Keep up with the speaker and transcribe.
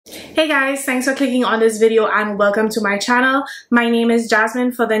Hey guys, thanks for clicking on this video and welcome to my channel. My name is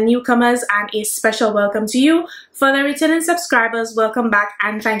Jasmine for the newcomers and a special welcome to you. For the returning subscribers, welcome back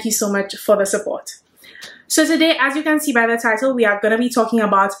and thank you so much for the support. So today, as you can see by the title, we are going to be talking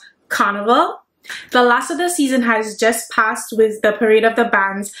about Carnival. The last of the season has just passed with the Parade of the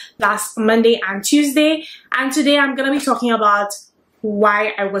Bands last Monday and Tuesday, and today I'm going to be talking about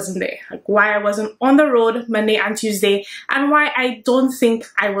why I wasn't there, like why I wasn't on the road Monday and Tuesday, and why I don't think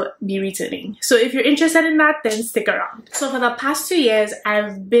I will be returning. So if you're interested in that, then stick around. So for the past 2 years,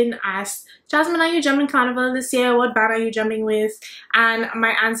 I've been asked, Jasmine, are you jumping Carnival this year? What band are you jumping with? And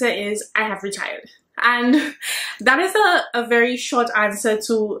my answer is, I have retired. And that is a very short answer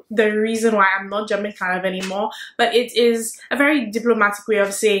to the reason why I'm not jumping Carnival anymore, but it is a very diplomatic way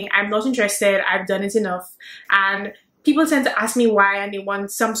of saying I'm not interested, I've done it enough. And people tend to ask me why and they want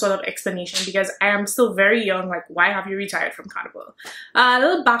some sort of explanation because I am still very young. Like, why have you retired from Carnival? A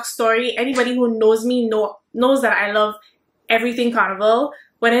little backstory. Anybody who knows me knows that I love everything Carnival.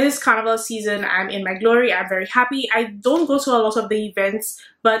 When it is Carnival season, I'm in my glory. I'm very happy. I don't go to a lot of the events,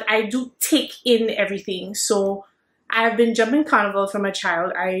 but I do take in everything. So I've been jumping Carnival from a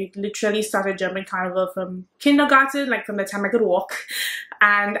child. I literally started jumping Carnival from kindergarten, like from the time I could walk.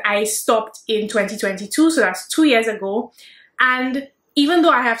 And I stopped in 2022, so that's 2 years ago. And even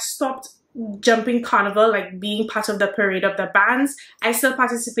though I have stopped jumping Carnival, like being part of the Parade of the Bands, I still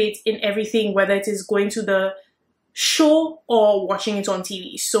participate in everything, whether it is going to the show or watching it on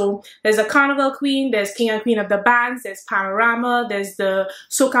TV. So there's a Carnival Queen, there's King and Queen of the Bands, there's Panorama, there's the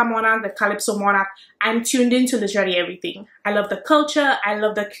Soca Monarch, the Calypso Monarch. I'm tuned into literally everything. I love the culture, I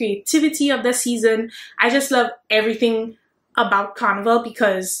love the creativity of the season. I just love everything about Carnival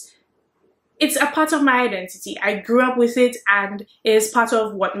because it's a part of my identity. I grew up with it and it is part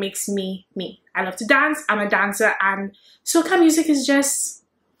of what makes me me. I love to dance, I'm a dancer, and soca music is just,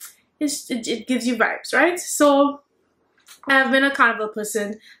 it gives you vibes, right? So I've been a Carnival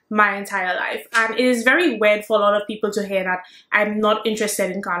person my entire life, and it is very weird for a lot of people to hear that I'm not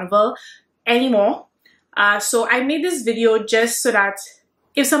interested in Carnival anymore. So I made this video just so that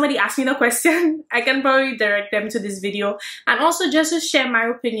if somebody asks me the question, I can probably direct them to this video, and also just to share my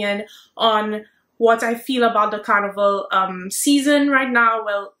opinion on what I feel about the Carnival season right now.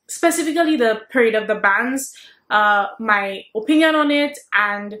 Well, specifically the Parade of the Bands, my opinion on it,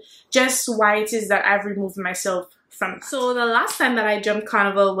 and just why it is that I've removed myself from it. So the last time that I jumped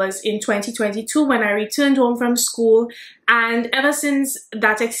Carnival was in 2022 when I returned home from school, and ever since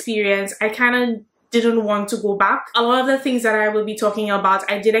that experience, I kind of didn't want to go back. A lot of the things that I will be talking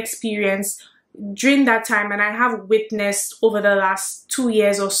about, I did experience during that time, and I have witnessed over the last 2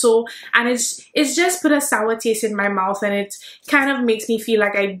 years or so, and it's just put a sour taste in my mouth, and it kind of makes me feel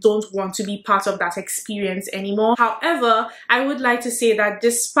like I don't want to be part of that experience anymore. However, I would like to say that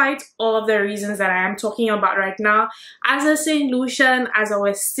despite all of the reasons that I am talking about right now, as a St. Lucian, as a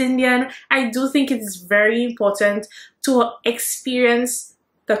West Indian, I do think it is very important to experience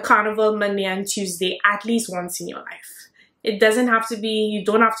the Carnival Monday and Tuesday at least once in your life. It doesn't have to be, you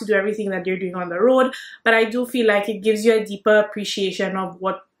don't have to do everything that you're doing on the road, but I do feel like it gives you a deeper appreciation of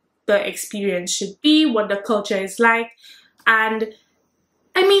what the experience should be, what the culture is like. And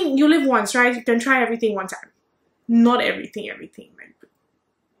I mean, you live once, right? You can try everything one time. Not everything, like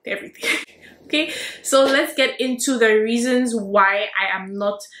everything. Okay, so let's get into the reasons why I am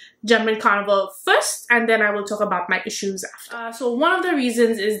not jumping Carnival first, and then I will talk about my issues after. So one of the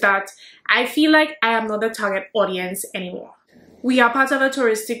reasons is that I feel like I am not the target audience anymore. We are part of a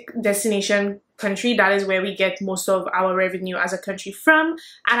touristic destination country. That is where we get most of our revenue as a country from,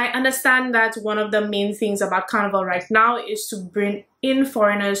 and I understand that one of the main things about Carnival right now is to bring in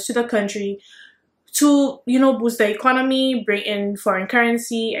foreigners to the country to, you know, boost the economy, bring in foreign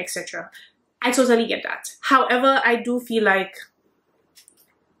currency, etc. I totally get that. However, I do feel like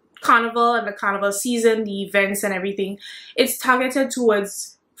Carnival and the Carnival season, the events and everything, it's targeted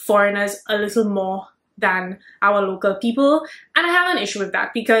towards foreigners a little more than our local people. And I have an issue with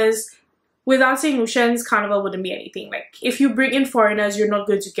that because without St. Lucians, Carnival wouldn't be anything. Like, if you bring in foreigners, you're not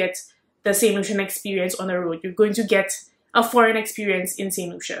going to get the St. Lucian experience on the road. You're going to get a foreign experience in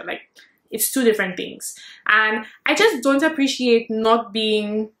St. Lucia. Like, it's two different things. And I just don't appreciate not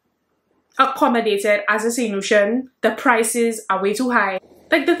being accommodated as a St. Lucian. The prices are way too high.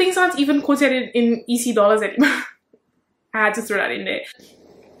 Like, the things aren't even quoted in EC dollars anymore. I had to throw that in there.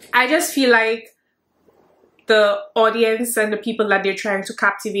 I just feel like the audience and the people that they're trying to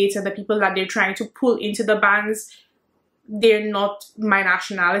captivate and the people that they're trying to pull into the bands, they're not my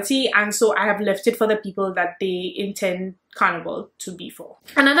nationality, and so I have left it for the people that they intend Carnival to be for.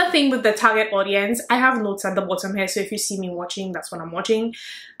 Another thing with the target audience, I have notes at the bottom here, so if you see me watching, that's what I'm watching.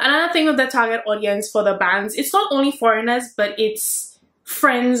 Another thing with the target audience for the bands, it's not only foreigners, but it's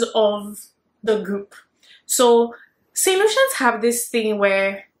friends of the group. So St. Lucians have this thing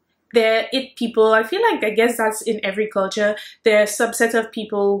where they're it people. I feel like, I guess that's in every culture. They're a subset of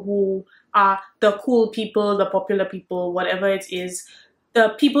people who are the cool people, the popular people, whatever it is, the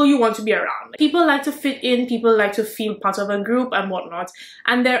people you want to be around. People like to fit in, people like to feel part of a group and whatnot.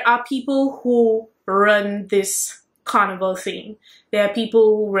 And there are people who run this carnival thing. There are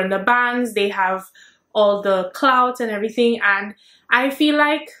people who run the bands, they have all the clout and everything, and I feel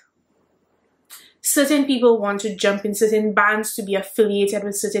like certain people want to jump in certain bands to be affiliated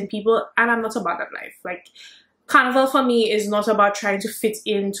with certain people, and I'm not about that life. Like, Carnival for me is not about trying to fit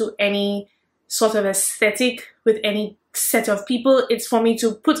into any sort of aesthetic with any set of people. It's for me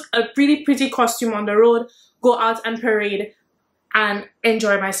to put a really pretty costume on the road, go out and parade and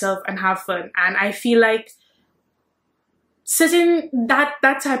enjoy myself and have fun. And I feel like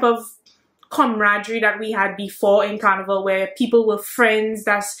that type of camaraderie that we had before in Carnival, where people were friends,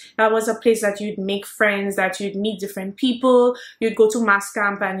 that was a place that you'd make friends, that you'd meet different people, you'd go to mass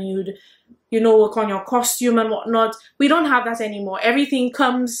camp and you'd, you know, work on your costume and whatnot. We don't have that anymore. Everything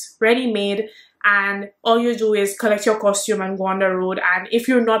comes ready-made, and all you do is collect your costume and go on the road. And if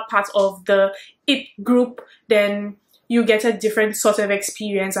you're not part of the IT group, then you get a different sort of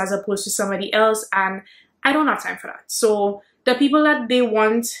experience as opposed to somebody else, and I don't have time for that. So the people that they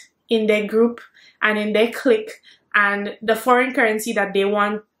want in their group and in their clique, and the foreign currency that they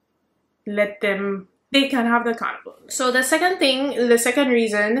want, they can have the Carnival. So the second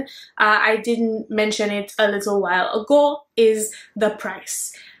reason, I didn't mention it a little while ago, is the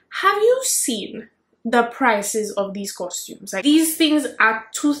price. Have you seen the prices of these costumes? Like, these things are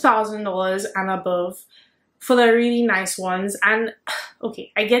 $2,000 and above for the really nice ones. And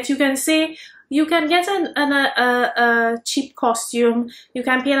okay, I get you can say you can get a cheap costume, you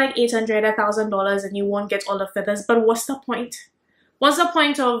can pay like $800, $1,000 and you won't get all the feathers, but what's the point? What's the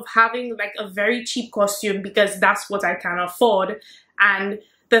point of having like a very cheap costume because that's what I can afford, and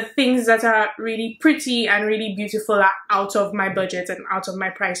the things that are really pretty and really beautiful are out of my budget and out of my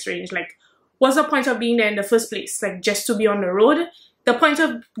price range? Like, what's the point of being there in the first place? Like, just to be on the road? The point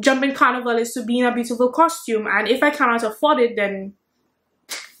of jumping Carnival is to be in a beautiful costume, and if I cannot afford it, then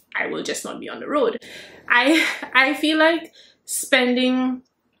I will just not be on the road. I feel like spending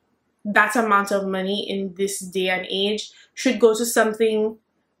that amount of money in this day and age should go to something,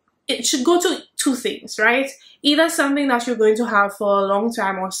 it should go to two things, right? Either something that you're going to have for a long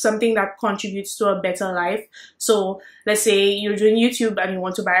time, or something that contributes to a better life. So let's say you're doing YouTube and you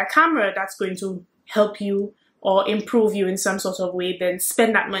want to buy a camera that's going to help you or improve you in some sort of way, then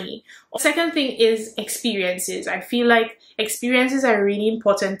spend that money. Second thing is experiences. I feel like experiences are really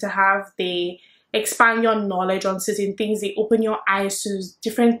important to have. They expand your knowledge on certain things. They open your eyes to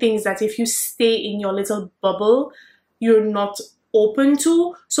different things that if you stay in your little bubble, you're not open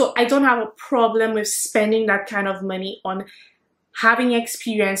to. So I don't have a problem with spending that kind of money on having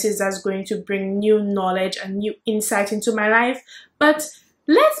experiences that's going to bring new knowledge and new insight into my life. But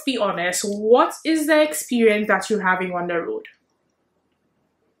let's be honest, what is the experience that you're having on the road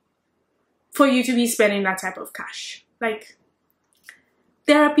for you to be spending that type of cash? Like,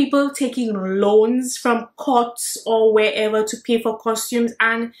 there are people taking loans from courts or wherever to pay for costumes,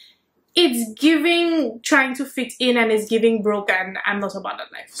 and it's giving trying to fit in, and it's giving broke, and I'm not about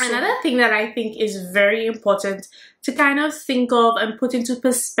that life. So another thing that I think is very important to kind of think of and put into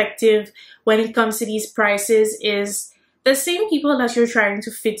perspective when it comes to these prices is the same people that you're trying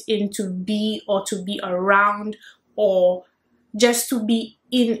to fit in to be, or to be around, or just to be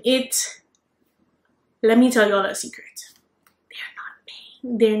in it. Let me tell you all a secret.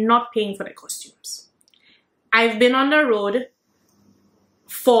 They're not paying for the costumes. I've been on the road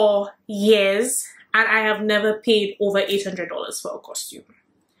for years and I have never paid over $800 for a costume.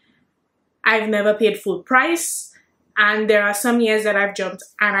 I've never paid full price, and there are some years that I've jumped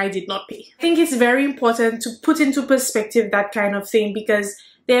and I did not pay. I think it's very important to put into perspective that kind of thing, because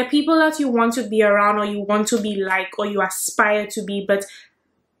there are people that you want to be around, or you want to be like, or you aspire to be, but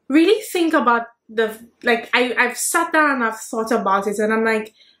really think about I've sat down and I've thought about it, and I'm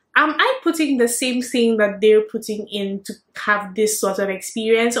like, am I putting the same thing that they're putting in to have this sort of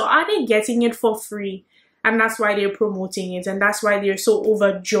experience, or are they getting it for free? And that's why they're promoting it, and that's why they're so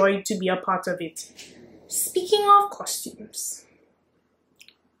overjoyed to be a part of it. Speaking of costumes,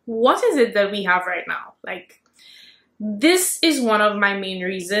 what is it that we have right now? Like, this is one of my main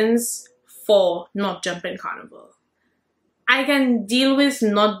reasons for not jumping Carnival. I can deal with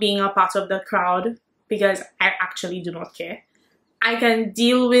not being a part of the crowd because I actually do not care. I can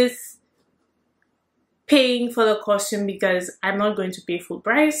deal with paying for the costume because I'm not going to pay full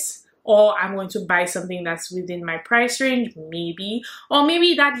price, or I'm going to buy something that's within my price range, maybe. Or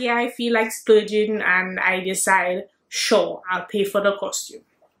maybe that year I feel like splurging and I decide, sure, I'll pay for the costume.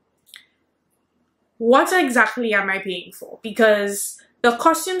 What exactly am I paying for? Because the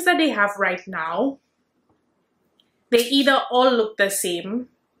costumes that they have right now, they either all look the same,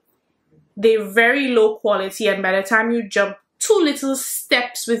 they're very low quality, and by the time you jump 2 little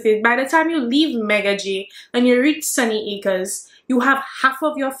steps with it, by the time you leave Mega J and you reach Sunny Acres, you have half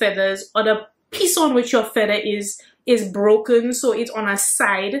of your feathers, or the piece on which your feather is broken, so it's on a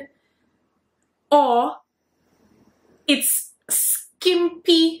side, or it's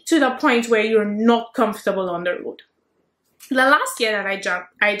skimpy to the point where you're not comfortable on the road. The last year that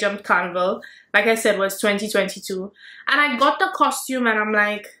I jumped Carnival, like I said, was 2022, and I got the costume and I'm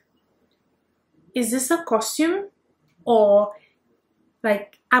like, is this a costume? Or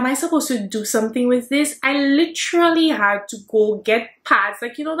like, am I supposed to do something with this? I literally had to go get pads,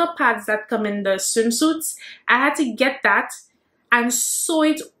 like, you know, the pads that come in the swimsuits. I had to get that and sew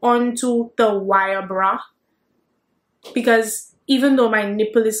it onto the wire bra, because even though my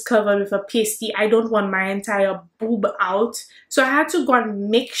nipple is covered with a pasty, I don't want my entire boob out. So I had to go and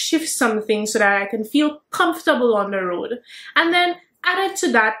makeshift something so that I can feel comfortable on the road. And then added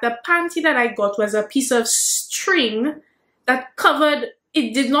to that, the panty that I got was a piece of string that covered,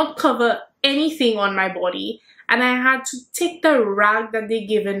 it did not cover anything on my body. And I had to take the rag that they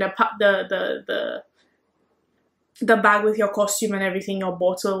give in the bag with your costume and everything, your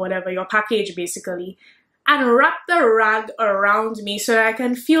bottle, whatever, your package basically, and wrap the rag around me so that I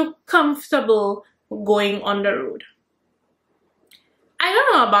can feel comfortable going on the road. I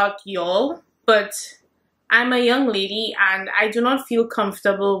don't know about y'all, but I'm a young lady and I do not feel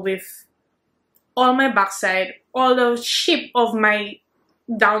comfortable with all my backside, all the shape of my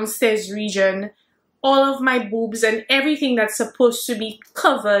downstairs region, all of my boobs and everything that's supposed to be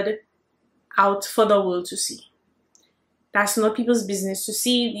covered out for the world to see. That's not people's business to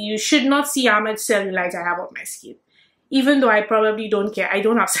see. You should not see how much cellulite I have on my skin. Even though I probably don't care. I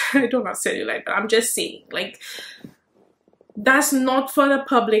don't have cellulite, but I'm just saying, like, that's not for the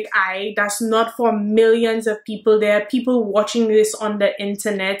public eye. That's not for millions of people. There are people watching this on the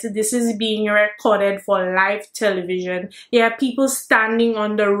internet. This is being recorded for live television. There are people standing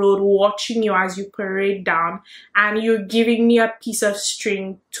on the road watching you as you parade down, and you're giving me a piece of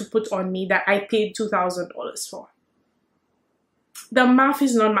string to put on me that I paid $2,000 for. The math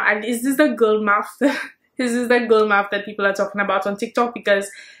is not math. Is this the girl math? Is this the girl math that people are talking about on TikTok?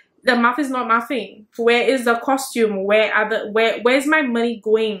 Because the math is not mathing. Where is the costume? Where's my money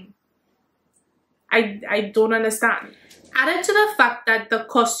going? I don't understand. Added to the fact that the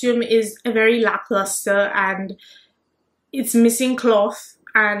costume is very lackluster and it's missing cloth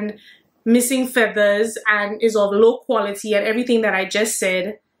and missing feathers and is of low quality and everything that I just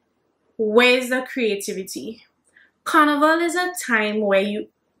said, where's the creativity? Carnival is a time where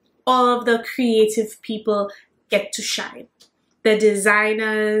all of the creative people get to shine. The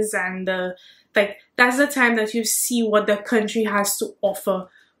designers and that's the time that you see what the country has to offer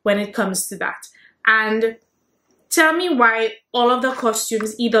when it comes to that. And tell me why all of the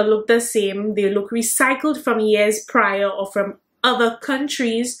costumes either look the same, they look recycled from years prior or from other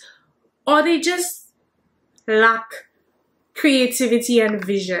countries, or they just lack creativity and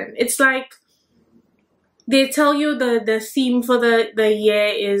vision. It's like they tell you the theme for the year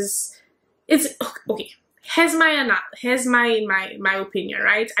is, it's okay. Here's my opinion,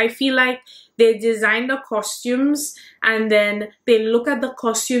 right? I feel like they design the costumes and then they look at the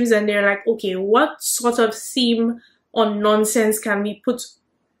costumes and they're like, okay, what sort of theme or nonsense can we put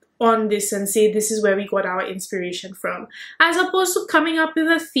on this and say this is where we got our inspiration from, as opposed to coming up with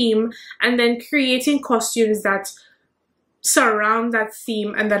a theme and then creating costumes that surround that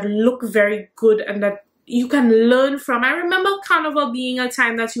theme and that look very good and that you can learn from. I remember Carnival being a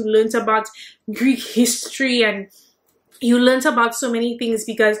time that you learned about Greek history and you learned about so many things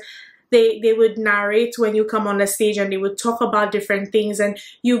because they would narrate when you come on the stage and they would talk about different things and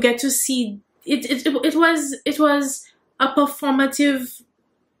you get to see it was a performative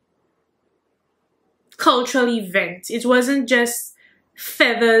cultural event. It wasn't just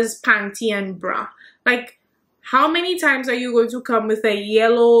feathers, panty and bra. Like, how many times are you going to come with a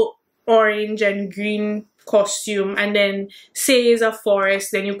yellow, orange and green costume and then say is a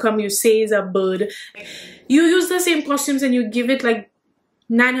forest, then you say is a bird? You use the same costumes and you give it like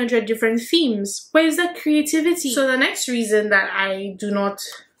 900 different themes. Where is the creativity? So the next reason that I do not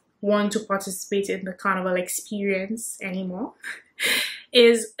want to participate in the carnival experience anymore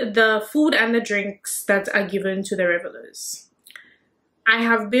is the food and the drinks that are given to the revelers. I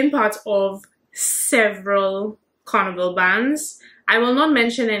have been part of several carnival bands. I will not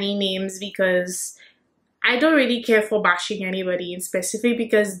mention any names because I don't really care for bashing anybody in specific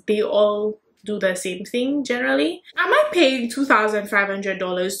because they all do the same thing generally. Am I paying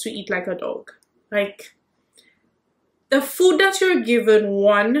 $2,500 to eat like a dog? Like, the food that you're given,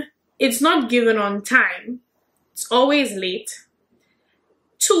 one, it's not given on time. It's always late.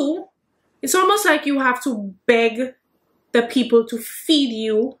 Two, it's almost like you have to beg the people to feed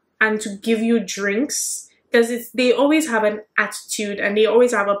you and to give you drinks because they always have an attitude and they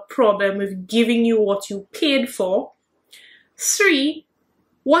always have a problem with giving you what you paid for. Three,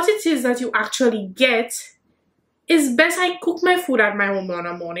 what it is that you actually get is best I cook my food at my home in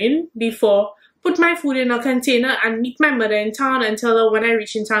the morning before, put my food in a container and meet my mother in town and tell her when I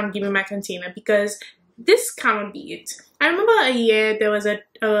reach in town, give me my container, because this cannot be it. I remember a year there was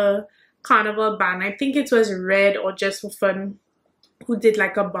a carnival band, I think it was Red or Just for Fun, who did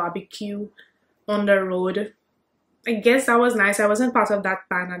like a barbecue on the road. I guess that was nice. I wasn't part of that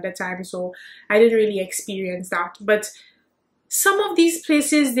band at the time, so I didn't really experience that. But some of these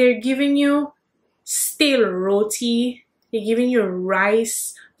places, they're giving you stale roti, they're giving you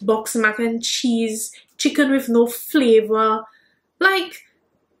rice, box mac and cheese, chicken with no flavor. Like,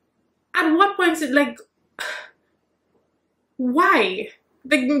 at what point is it like, why?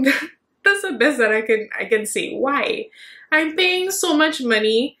 Like, that's the best that I can say. Why? I'm paying so much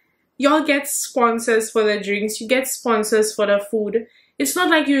money. Y'all get sponsors for the drinks. You get sponsors for the food. It's not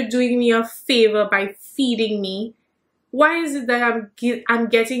like you're doing me a favor by feeding me. Why is it that I'm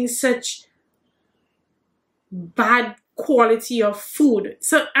getting such bad quality of food?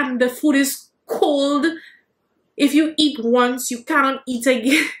 So, and the food is cold. If you eat once, you cannot eat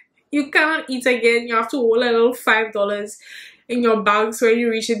again. You cannot eat again. You have to hold a little $5 in your bag so when you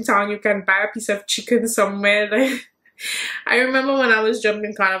reach in town, you can buy a piece of chicken somewhere. Like, I remember when I was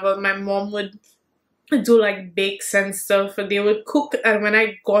jumping carnival, my mom would do like bakes and stuff. They would cook, and when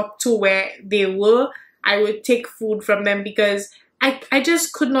I got to where they were, I would take food from them because I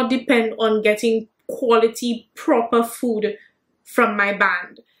just could not depend on getting quality, proper food from my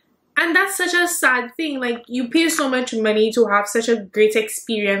band. And that's such a sad thing. Like, you pay so much money to have such a great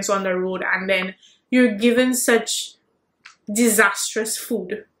experience on the road, and then you're given such disastrous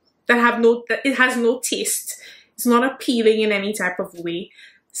food that it has no taste. It's not appealing in any type of way.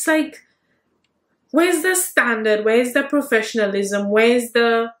 It's like, where's the standard? Where's the professionalism? Where's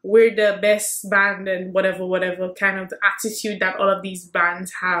the we're the best band and whatever kind of attitude that all of these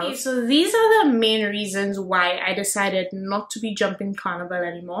bands have? Okay, so these are the main reasons why I decided not to be jumping carnival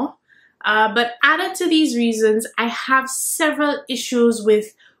anymore. But added to these reasons, I have several issues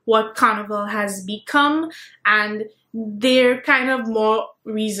with what carnival has become, and they're kind of more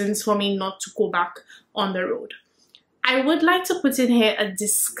reasons for me not to go back on the road. I would like to put in here a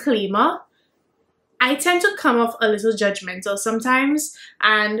disclaimer. I tend to come off a little judgmental sometimes,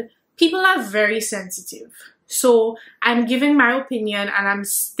 and people are very sensitive. So I'm giving my opinion and I'm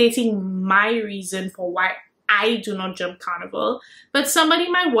stating my reason for why I do not jump carnival. But somebody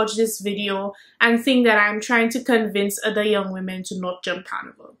might watch this video and think that I'm trying to convince other young women to not jump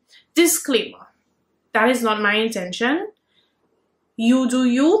carnival. Disclaimer, that is not my intention. You do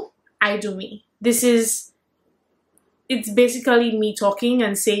you, I do me. It's basically me talking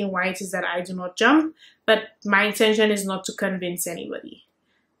and saying why it is that I do not jump, but my intention is not to convince anybody.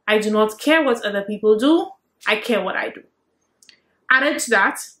 I do not care what other people do, I care what I do. Added to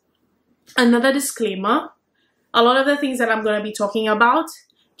that, another disclaimer, a lot of the things that I'm going to be talking about,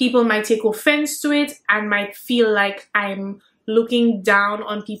 people might take offense to it and might feel like I'm looking down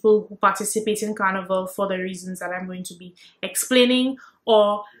on people who participate in carnival for the reasons that I'm going to be explaining,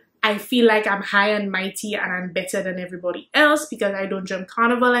 or I feel like I'm high and mighty and I'm better than everybody else because I don't jump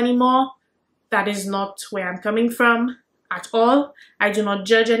carnival anymore. That is not where I'm coming from at all. I do not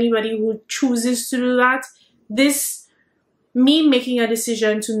judge anybody who chooses to do that. Me making a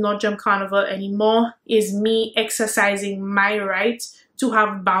decision to not jump carnival anymore is me exercising my right to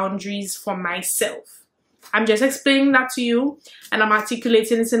have boundaries for myself. I'm just explaining that to you, and I'm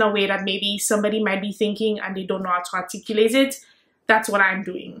articulating it in a way that maybe somebody might be thinking and they don't know how to articulate it. That's what I'm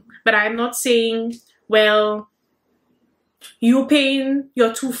doing. But I'm not saying, well, you're paying your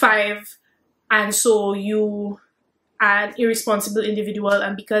 $2,500 and so you are an irresponsible individual,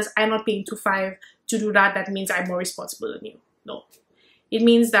 and because I'm not paying $2,500 to do that, that means I'm more responsible than you. No. It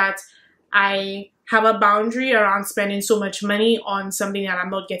means that I have a boundary around spending so much money on something that I'm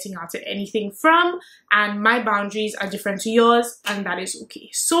not getting out of anything from, and my boundaries are different to yours, and that is okay.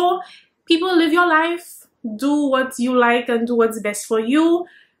 So people, live your life, do what you like and do what's best for you,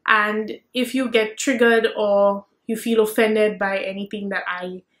 and if you get triggered or you feel offended by anything that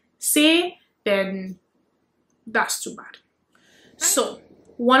I say, then that's too bad. So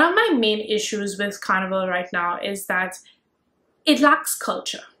one of my main issues with Carnival right now is that it lacks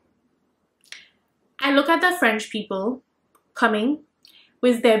culture. I look at the French people coming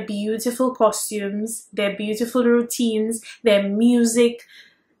with their beautiful costumes, their beautiful routines, their music,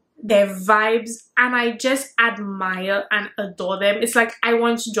 their vibes, and I just admire and adore them. It's like I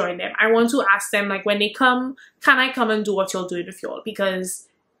want to join them. I want to ask them, like, when they come, can I come and do what you're doing with y'all? Because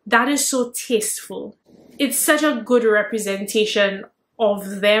that is so tasteful. It's such a good representation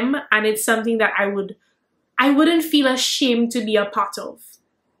of them, and it's something that I wouldn't feel ashamed to be a part of.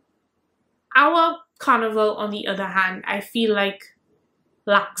 Our Carnival, on the other hand, I feel like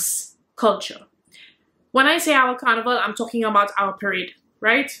lacks culture. When I say our Carnival, I'm talking about our parade,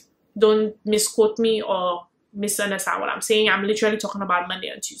 right? Don't misquote me or misunderstand what I'm saying. I'm literally talking about Monday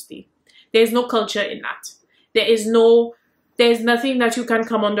and Tuesday. There's no culture in that. There's nothing that you can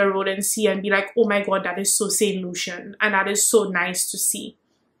come on the road and see and be like, oh my God, that is so St. Lucian, and that is so nice to see.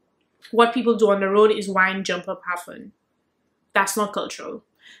 What people do on the road is wine, jump up, have fun. That's not cultural.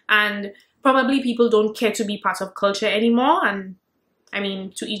 And probably people don't care to be part of culture anymore, and I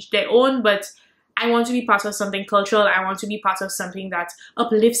mean, to each their own, but I want to be part of something cultural. I want to be part of something that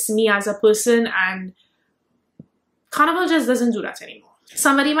uplifts me as a person, and Carnival just doesn't do that anymore.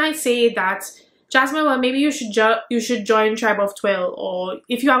 Somebody might say that, Jasmine, well, maybe you should join Tribe of 12, or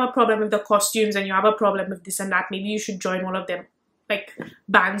if you have a problem with the costumes and you have a problem with this and that, maybe you should join one of them, like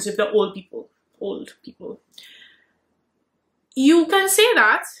bands with the old people. You can say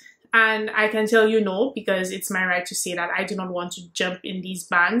that, and I can tell you no, because it's my right to say that. I do not want to jump in these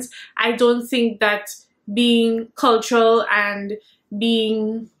bands. I don't think that being cultural and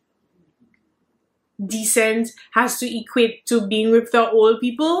being decent has to equate to being with the old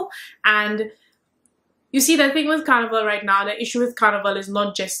people. And you see, the thing with Carnival right now, the issue with Carnival is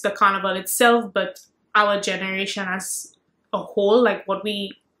not just the Carnival itself, but our generation as a whole, like what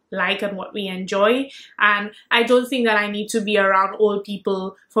we like and what we enjoy. And I don't think that I need to be around old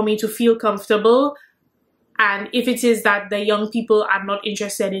people for me to feel comfortable. And if it is that the young people are not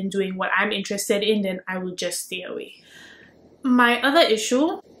interested in doing what I'm interested in, then I will just stay away. My other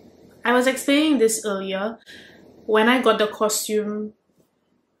issue, I was explaining this earlier, when I got the costume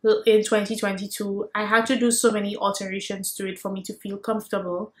in 2022, I had to do so many alterations to it for me to feel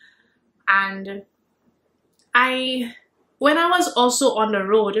comfortable. And when I was also on the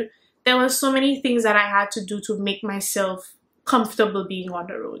road, there were so many things that I had to do to make myself comfortable being on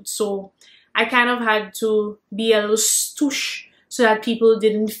the road. So I kind of had to be a little stoosh so that people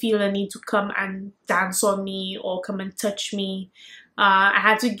didn't feel a need to come and dance on me or come and touch me. I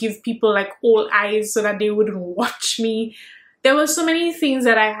had to give people like all eyes so that they wouldn't watch me. There were so many things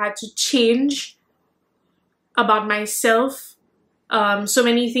that I had to change about myself. So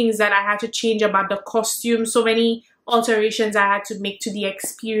many things that I had to change about the costume. So many alterations I had to make to the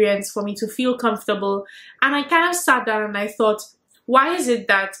experience for me to feel comfortable. And I kind of sat down and I thought, why is it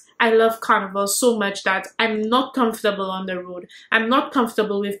that I love Carnival so much that I'm not comfortable on the road? I'm not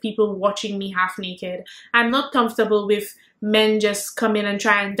comfortable with people watching me half naked. I'm not comfortable with men just coming and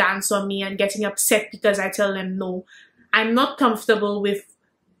try and dance on me and getting upset because I tell them no. I'm not comfortable with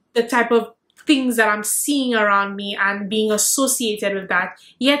the type of things that I'm seeing around me and being associated with that.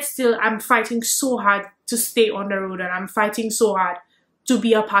 Yet still, I'm fighting so hard to stay on the road, and I'm fighting so hard to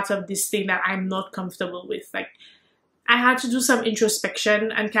be a part of this thing that I'm not comfortable with. Like, I had to do some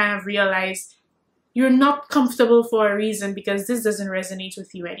introspection and kind of realize you're not comfortable for a reason, because this doesn't resonate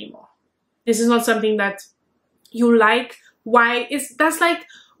with you anymore. This is not something that you like. Why? That's like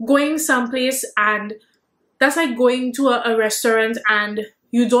going someplace, and that's like going to a restaurant and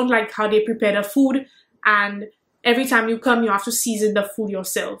you don't like how they prepare the food, and every time you come you have to season the food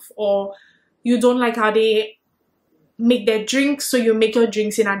yourself. Or you don't like how they make their drinks, so you make your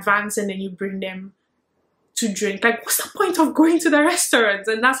drinks in advance and then you bring them to drink. Like, what's the point of going to the restaurants?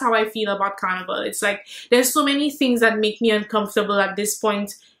 And that's how I feel about Carnival. It's like there's so many things that make me uncomfortable at this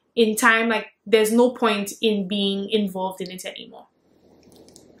point in time. Like, there's no point in being involved in it anymore.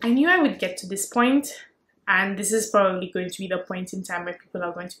 I knew I would get to this point, and this is probably going to be the point in time where people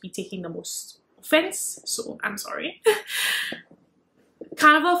are going to be taking the most offense, so I'm sorry.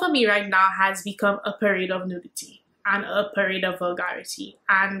 Carnival for me right now has become a parade of nudity and a parade of vulgarity,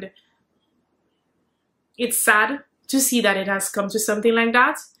 and it's sad to see that it has come to something like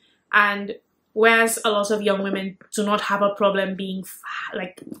that. And whereas a lot of young women do not have a problem being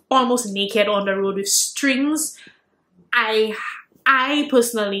like almost naked on the road with strings, I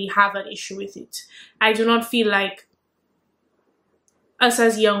personally have an issue with it. I do not feel like us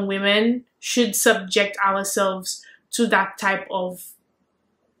as young women should subject ourselves to that type of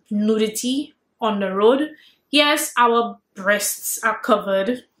nudity on the road. Yes, our breasts are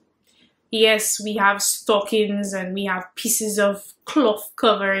covered. Yes, we have stockings and we have pieces of cloth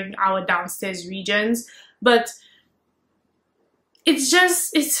covering our downstairs regions, but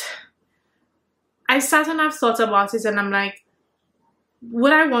I sat and I've thought about it, and I'm like,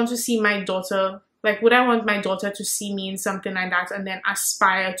 would I want to see my daughter, like, would I want my daughter to see me in something like that and then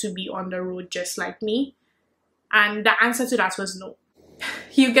aspire to be on the road just like me? And the answer to that was no.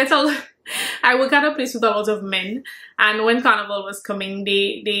 I work at a place with a lot of men, and when Carnival was coming,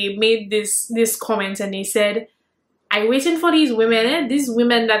 they made this comment, and they said, I waiting for these women, these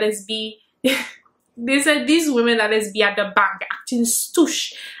women that is be they said these women that is be at the bank acting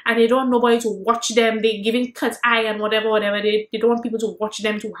stoosh, and they don't want nobody to watch them, they giving cut eye and whatever, they don't want people to watch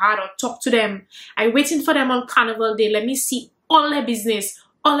them too hard or talk to them. I waiting for them on Carnival Day, let me see all their business,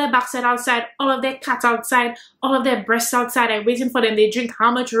 all their backside outside, all of their cat outside, all of their breasts outside. I'm waiting for them. They drink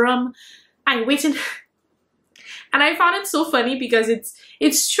how much rum? I'm waiting. And I found it so funny because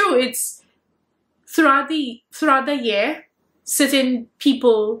it's true. It's throughout the year, certain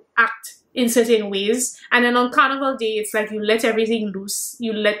people act in certain ways, and then on Carnival Day, it's like you let everything loose.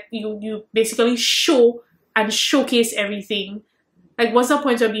 You basically show and showcase everything. Like, what's the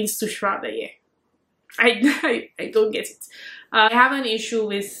point of being stoosh throughout the year? I don't get it. I have an issue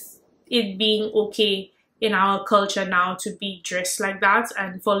with it being okay in our culture now to be dressed like that,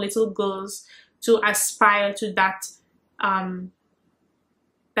 and for little girls to aspire to that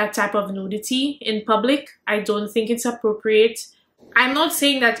that type of nudity in public. I don't think it's appropriate. I'm not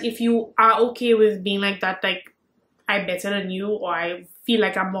saying that if you are okay with being like that, like I'm better than you or I feel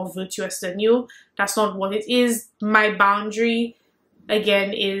like I'm more virtuous than you. That's not what it is. My boundary,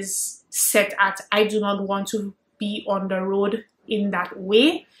 again, is set at I do not want to be on the road in that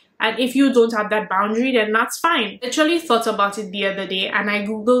way. And if you don't have that boundary, then that's fine. I literally thought about it the other day, and I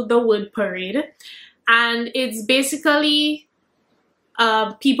googled the word parade, and it's basically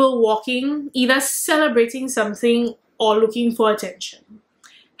people walking, either celebrating something or looking for attention.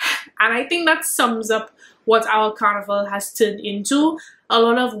 And I think that sums up what our carnival has turned into. A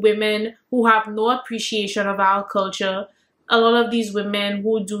lot of women who have no appreciation of our culture, a lot of these women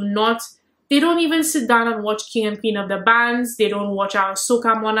who they don't even sit down and watch King and Queen of the Bands. They don't watch our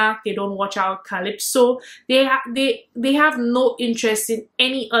Soca Monarch. They don't watch our Calypso. They have no interest in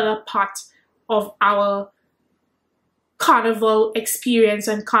any other part of our carnival experience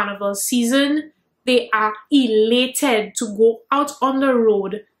and carnival season. They are elated to go out on the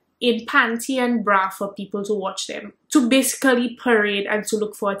road in panty and bra for people to watch them, to basically parade and to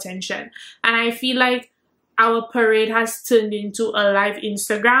look for attention. And I feel like our parade has turned into a live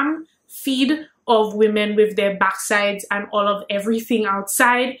Instagram feed of women with their backsides and all of everything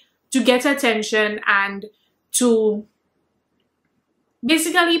outside to get attention and to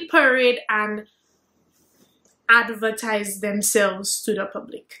basically parade and advertise themselves to the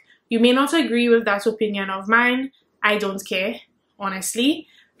public. You may not agree with that opinion of mine. I don't care, honestly.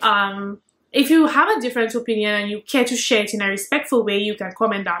 If you have a different opinion and you care to share it in a respectful way, you can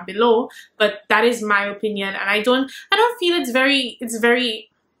comment down below. But that is my opinion, and I don't feel it's very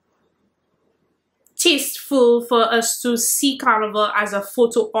tasteful for us to see carnival as a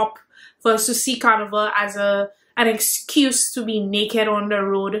photo op, for us to see carnival as an excuse to be naked on the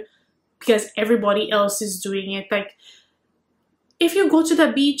road because everybody else is doing it. Like, if you go to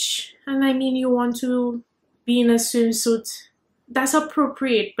the beach and you want to be in a swimsuit, that's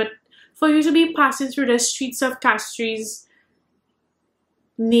appropriate. But for you to be passing through the streets of Castries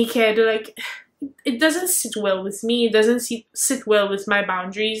naked, like, it doesn't sit well with me. It doesn't sit well with my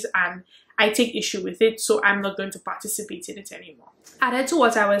boundaries, and I take issue with it, so I'm not going to participate in it anymore. Added to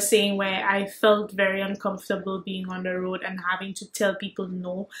what I was saying, where I felt very uncomfortable being on the road and having to tell people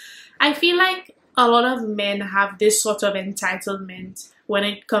no, I feel like a lot of men have this sort of entitlement when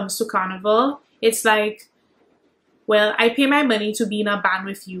it comes to carnival. It's like, well, I pay my money to be in a band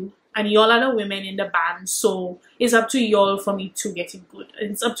with you, and y'all are the women in the band, so it's up to y'all for me to get it good.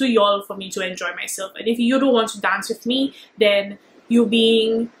 It's up to y'all for me to enjoy myself. And if you don't want to dance with me, then you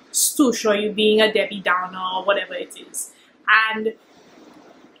being stoosh or you being a Debbie Downer or whatever it is. And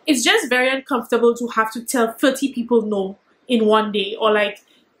it's just very uncomfortable to have to tell 30 people no in one day, or like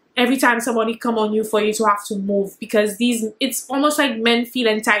every time somebody come on you for you to have to move, because it's almost like men feel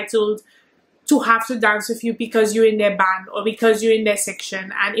entitled to have to dance with you because you're in their band or because you're in their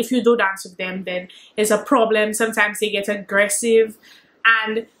section, and if you don't dance with them, then it's a problem. Sometimes they get aggressive,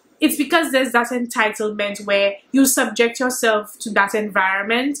 and it's because there's that entitlement where you subject yourself to that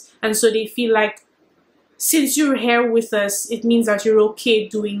environment, and so they feel like since you're here with us, it means that you're okay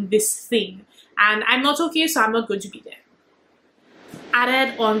doing this thing, and I'm not okay, so I'm not going to be there.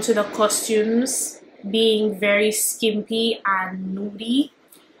 Added on to the costumes being very skimpy and nudie,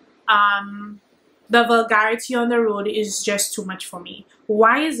 the vulgarity on the road is just too much for me.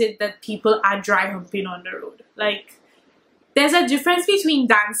 Why is it that people are dry humping on the road? Like, there's a difference between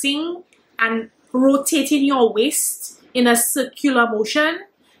dancing and rotating your waist in a circular motion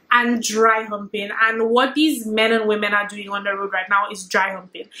and dry humping. And what these men and women are doing on the road right now is dry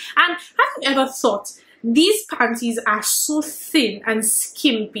humping. And have you ever thought, these panties are so thin and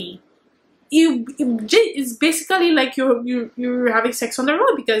skimpy? It's basically like you're having sex on the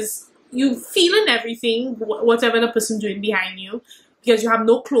road, because you feeling everything, whatever the person doing behind you, because you have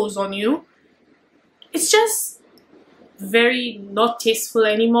no clothes on you. It's just very not tasteful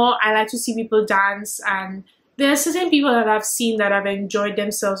anymore. I like to see people dance, and there are certain people that I've seen that have enjoyed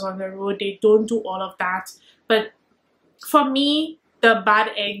themselves on the road. They don't do all of that. But for me, the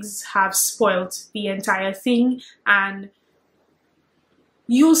bad eggs have spoiled the entire thing, and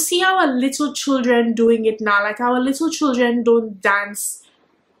you see our little children doing it now. Like, our little children don't dance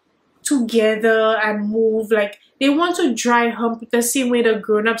together and move. Like, they want to dry hump the same way the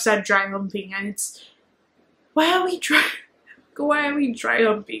grown-ups are dry humping, and it's, why are we dry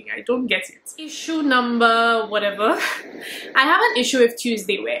humping? I don't get it. Issue number whatever. I have an issue with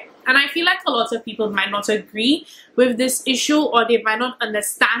Tuesday wear, and I feel like a lot of people might not agree with this issue, or they might not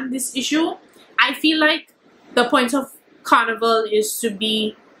understand this issue. I feel like the point of Carnival is to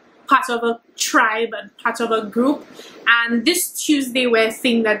be part of a tribe and part of a group, and this Tuesday wear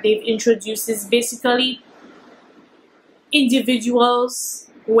thing that they've introduced is basically individuals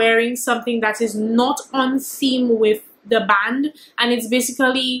wearing something that is not on theme with the band, and it's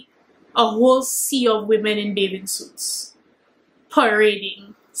basically a whole sea of women in bathing suits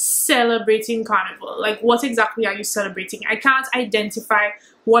parading, celebrating Carnival. Like, what exactly are you celebrating? I can't identify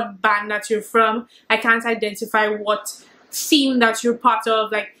what band that you're from. I can't identify what theme that you're part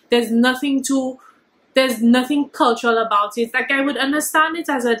of. Like, there's nothing cultural about it. Like, I would understand it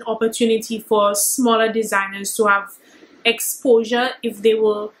as an opportunity for smaller designers to have exposure if they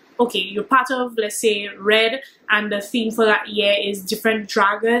were, okay, you're part of, let's say, Red, and the theme for that year is different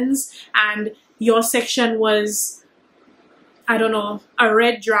dragons, and your section was, I don't know, a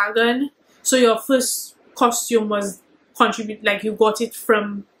red dragon, so your first costume was like you got it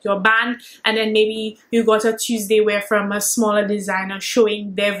from your band, and then maybe you got a Tuesday wear from a smaller designer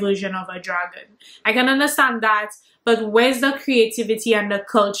showing their version of a dragon. I can understand that, but where's the creativity and the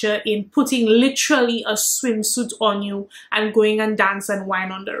culture in putting literally a swimsuit on you and going and dance and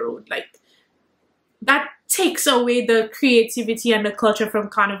wine on the road? Like, that takes away the creativity and the culture from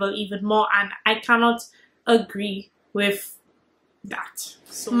Carnival even more, and I cannot agree with that.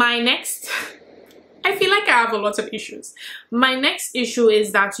 So I feel like I have a lot of issues. My next issue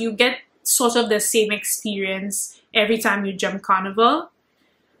is that you get sort of the same experience every time you jump Carnival.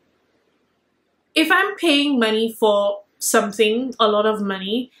 If I'm paying money for something, a lot of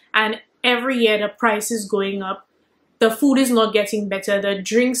money, and every year the price is going up, the food is not getting better, the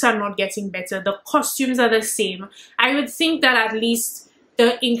drinks are not getting better, the costumes are the same, I would think that at least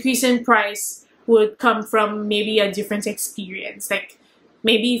the increase in price would come from maybe a different experience. Like,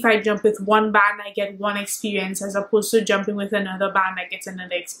 maybe if I jump with one band, I get one experience, as opposed to jumping with another band, I get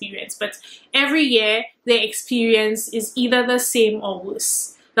another experience. But every year, the experience is either the same or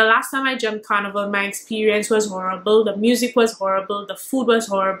worse. The last time I jumped Carnival, my experience was horrible. The music was horrible. The food was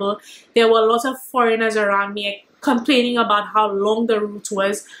horrible. There were a lot of foreigners around me complaining about how long the route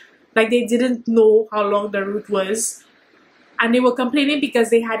was. Like, they didn't know how long the route was. And they were complaining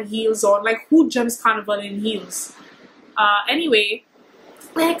because they had heels on. Like, who jumps Carnival in heels? Anyway,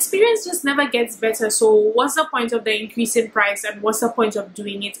 the experience just never gets better. So what's the point of the increase in price, and what's the point of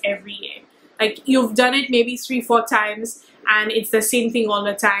doing it every year? Like, you've done it maybe 3-4 times and it's the same thing all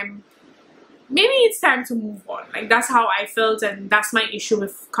the time. Maybe it's time to move on. Like, that's how I felt, and that's my issue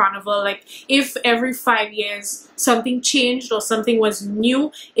with Carnival. Like, if every 5 years something changed or something was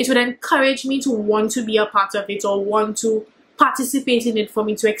new, it would encourage me to want to be a part of it or want to participate in it for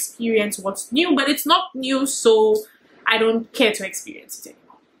me to experience what's new. But it's not new, so I don't care to experience it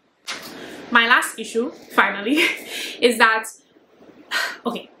anymore. My last issue, finally, is that,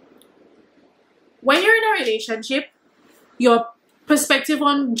 okay, when you're in a relationship, your perspective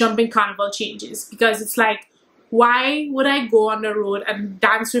on jumping Carnival changes, because it's like, Why would I go on the road and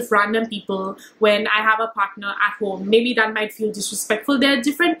dance with random people when I have a partner at home? Maybe that might feel disrespectful. There are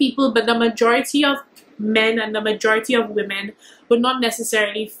different people, but the majority of men and the majority of women would not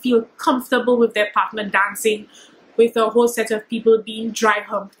necessarily feel comfortable with their partner dancing with a whole set of people being dry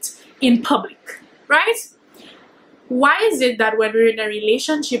humped in public, right? Why is it that when we're in a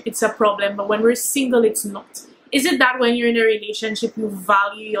relationship it's a problem, but when we're single it's not? Is it that when you're in a relationship you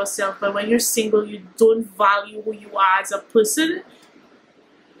value yourself, but when you're single you don't value who you are as a person?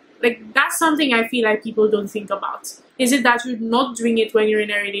 Like, that's something I feel like people don't think about. Is it that you're not doing it when you're in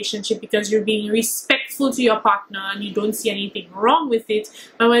a relationship because you're being respectful to your partner and you don't see anything wrong with it,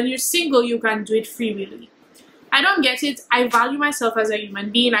 but when you're single you can do it freely? I don't get it. I value myself as a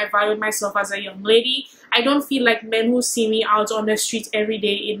human being. I value myself as a young lady. I don't feel like men who see me out on the street every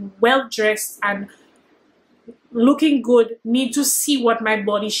day in well-dressed and looking good need to see what my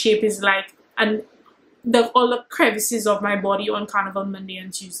body shape is like and all the crevices of my body on Carnival Monday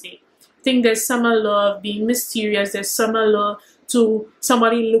and Tuesday. I think there's some allure of being mysterious. There's some allure to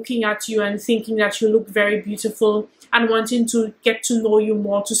somebody looking at you and thinking that you look very beautiful and wanting to get to know you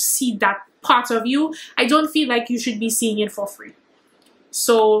more, to see that part of you. I don't feel like you should be seeing it for free.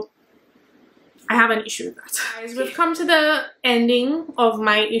 So I have an issue with that. Guys, we've come to the ending of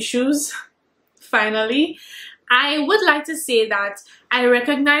my issues, finally. I would like to say that I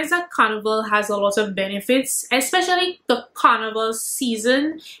recognize that Carnival has a lot of benefits, especially the Carnival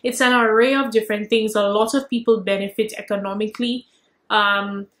season. It's an array of different things. A lot of people benefit economically.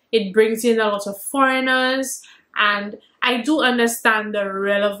 It brings in a lot of foreigners, and I do understand the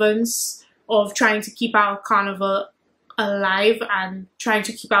relevance of trying to keep our Carnival alive and trying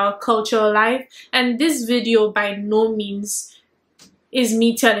to keep our culture alive. And this video by no means is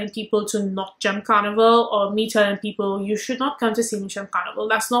me telling people to not jump Carnival or me telling people you should not come to St. Lucian Carnival.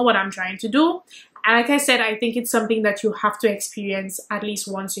 That's not what I'm trying to do. And like I said, I think it's something that you have to experience at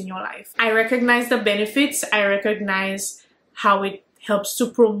least once in your life. I recognize the benefits. I recognize how it helps to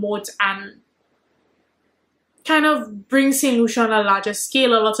promote and kind of bring St. Lucia on a larger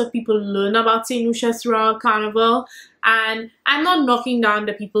scale. A lot of people learn about St. Lucia through our Carnival. And I'm not knocking down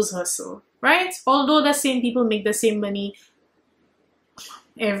the people's hustle, right? Although the same people make the same money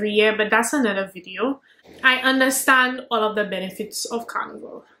every year, but that's another video. I understand all of the benefits of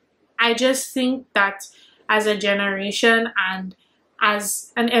Carnival. I just think that as a generation and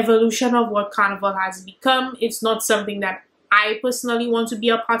as an evolution of what Carnival has become, it's not something that I personally want to be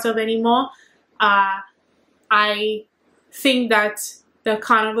a part of anymore. I think that the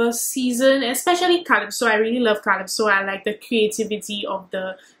Carnival season, especially Calypso, I really love Calypso. I like the creativity of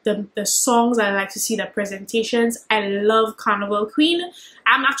the songs. I like to see the presentations. I love Carnival Queen.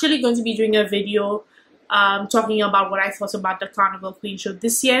 I'm actually going to be doing a video talking about what I thought about the Carnival Queen show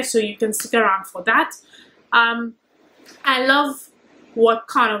this year, so you can stick around for that. I love what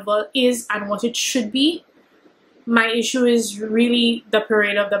Carnival is and what it should be. My issue is really the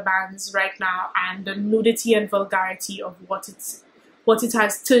parade of the bands right now and the nudity and vulgarity of what it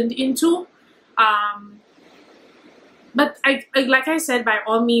has turned into. But like I said, by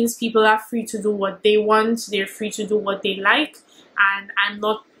all means, people are free to do what they want. They're free to do what they like, and I'm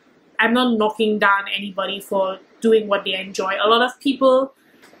not knocking down anybody for doing what they enjoy. A lot of people,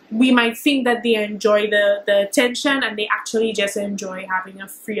 we might think that they enjoy the attention, and they actually just enjoy having a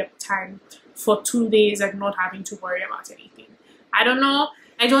free up time for 2 days and not having to worry about anything. I don't know.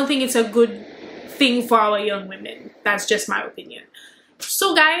 I don't think it's a good thing for our young women. That's just my opinion.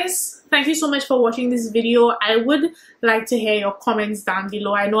 So guys, thank you so much for watching this video. I would like to hear your comments down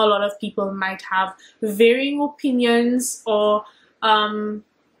below. I know a lot of people might have varying opinions or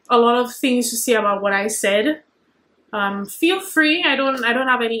a lot of things to say about what I said. Feel free. I don't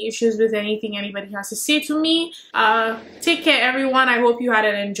have any issues with anything anybody has to say to me. Take care everyone. I hope you had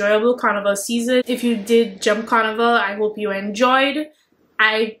an enjoyable Carnival season. If you did jump Carnival, I hope you enjoyed.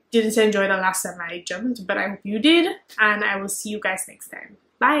 I didn't enjoy the last time I jumped, but I hope you did, and I will see you guys next time.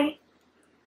 Bye!